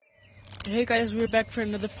Hey guys, we're back for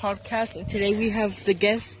another podcast, and today we have the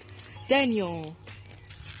guest, Daniel.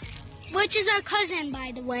 Which is our cousin,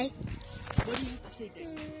 by the way. What do you have to say,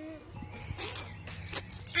 Daniel?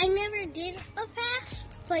 I never did a fast,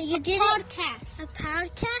 but you did podcast. A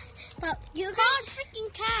podcast, but you Called guys,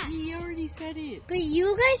 freaking cast. He already said it. but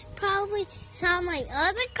you guys probably saw my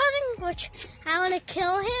other cousin, which I want to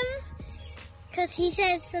kill him because he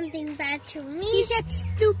said something bad to me. He said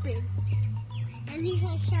stupid. And he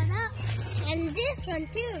said shut up. And this one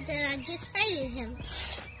too, that I just fighted him.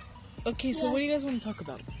 Okay, so what do you guys want to talk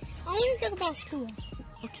about? I want to talk about school.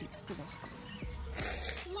 Okay, talk about school.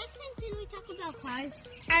 Next time, can we talk about cars?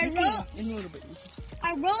 In a little bit.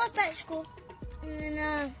 I roll up at school,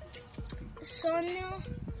 and Sonia,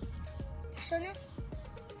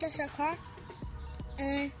 that's our car,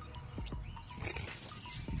 and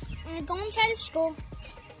I go inside of school.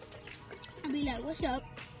 I'll be like, "What's up?"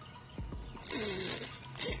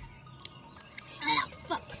 Ah,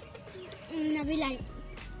 fuck. And I'll be like,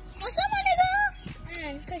 "What's up, my nigga?"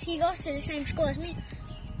 And because he goes to the same school as me,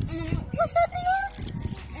 and I'm like, "What's up, nigga?"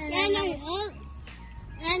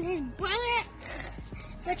 And his brother,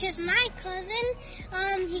 which is my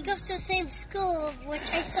cousin, he goes to the same school, which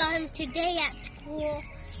I saw him today at school.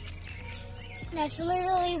 That's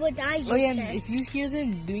literally what I just Oh yeah, said. and if you hear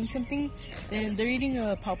them doing something, then they're eating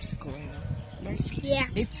a popsicle right now. Right? Yeah,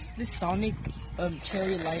 It's the Sonic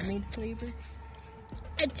cherry limeade flavor.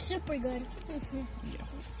 it's super good. Yeah.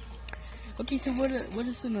 Okay, so what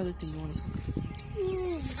is another thing you want to talk about?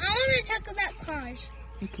 I want to talk about cars.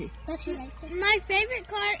 Okay. My favorite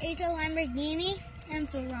car is a Lamborghini and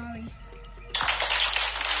Ferrari.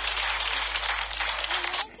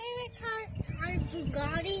 My favorite car are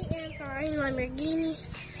Bugatti and Ferrari and Lamborghini.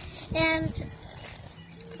 And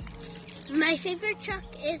my favorite truck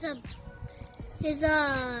is a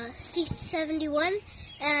C71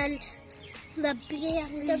 and the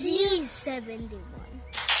BMW Z71.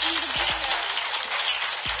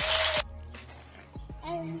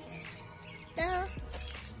 And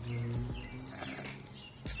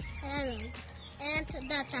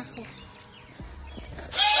the Tahoe.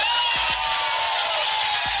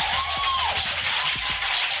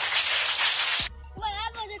 Well, I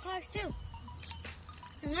have other cars too.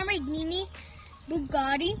 Lamborghini,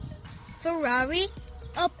 Bugatti, Ferrari,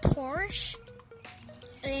 a Porsche,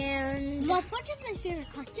 and Well, Porsche is my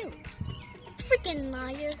favorite car too. freaking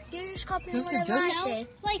liar. You're just copying That's whatever I just- say.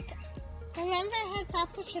 Like, remember I had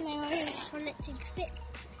that Porsche and I already wanted to sit.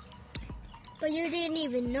 But you didn't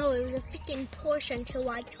even know it was a freaking Porsche until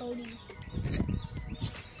I told you.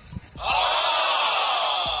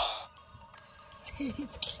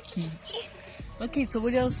 Okay, so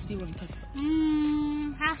what else do you want to talk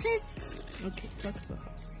about? Houses? Okay, talk about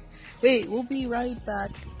house. Wait, we'll be right back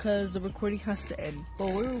because the recording has to end. But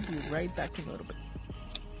we'll be right back in a little bit.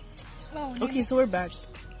 Oh, Okay, so we're back.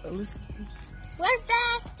 Listen. we're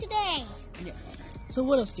back today. Yeah. So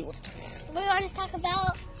what else do you want to talk about? We want to talk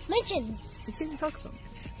about mansions. We can talk about.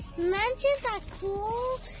 Mansions are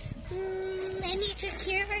cool. They need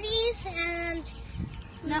securities and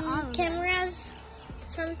Not all of them. cameras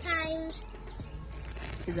sometimes.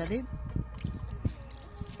 Is that it?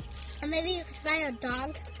 And maybe you could buy a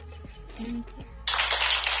dog.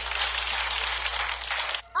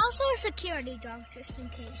 Also a security dog, just in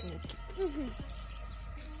case.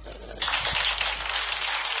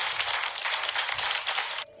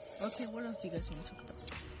 Okay, what else do you guys want to talk about?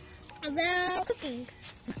 About cooking.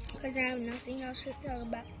 Because I have nothing else to talk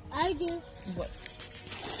about. I do. What?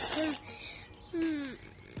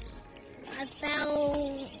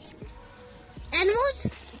 About animals?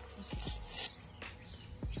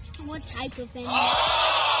 What type of animals?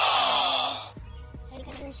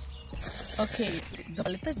 Okay, the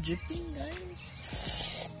paleta dripping, guys.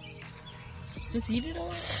 Just eat it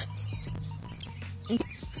all.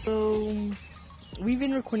 So, we've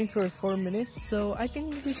been recording for 4 minutes, so I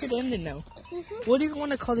think we should end it now. What do you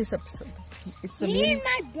want to call this episode? It's the Me and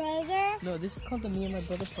my brother. No, this is called the Me and My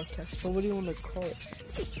Brother podcast. But what do you want to call it?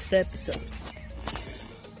 The episode.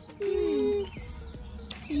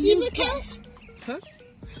 Simulcast? Huh?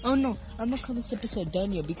 Oh no, I'm gonna call this episode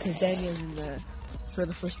Daniel because Daniel's for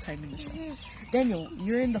the first time in the show. Daniel,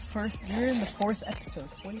 you're in the fourth episode.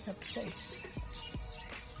 What do you have to say?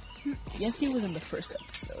 Yes, he was in the first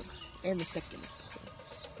episode and the second episode.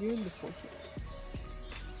 You're in the fourth episode.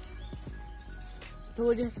 So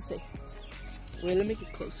what do you have to say? Wait, let me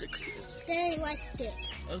get closer. They liked it.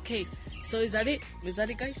 Okay, so is that it? Is that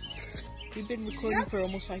it, guys? We've been recording for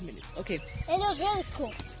almost 5 minutes. Okay, And it was really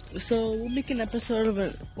cool. so we'll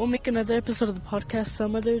make another episode of the podcast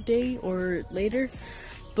some other day or later.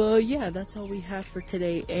 But yeah, that's all we have for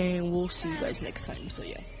today, and we'll see you guys next time. So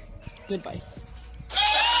yeah, goodbye.